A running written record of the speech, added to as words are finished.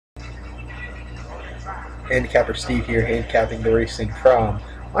Handicapper Steve here, handicapping the racing from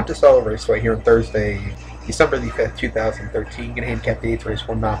Monticello Raceway here on Thursday, December the 5th, 2013. Going to handicap the 8th race,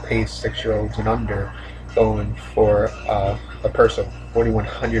 1 mile pace, 6-year-olds and under, going for a purse of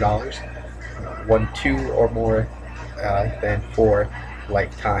 $4,100. Won 2 or more than 4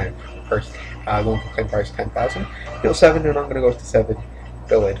 lifetime. Purse going for claim price 10,000. Bill 7, and I'm going to go with the 7.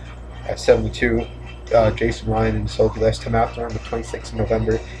 Billed at 72. Jason Ryan and sold the last time after on the 26th of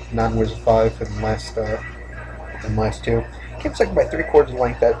November. Non-winners of 5 and last 2. Came second by 3/4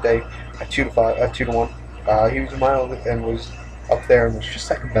 length that day at 2 to 1. He was a mile and was up there and was just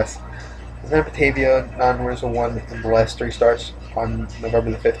second best. Then Batavia, non-winners of 1 in the last 3 starts on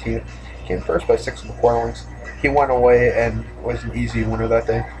November the 15th. Came first by 6 1/4 lengths. He went away and was an easy winner that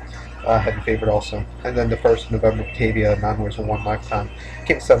day. Heavy favorite also. And then the 1st of November, Batavia, non-winners of 1 lifetime.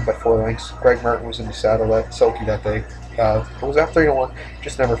 Came 7 by 4 lengths. Greg Merton was in the saddle at Silky that day. It was at 3 to 1,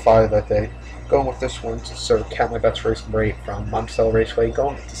 just never 5 that day. Going with this one to sort of count my bets for race number 8 from Monticello Raceway.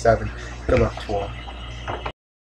 Going with the 7. Good luck to all.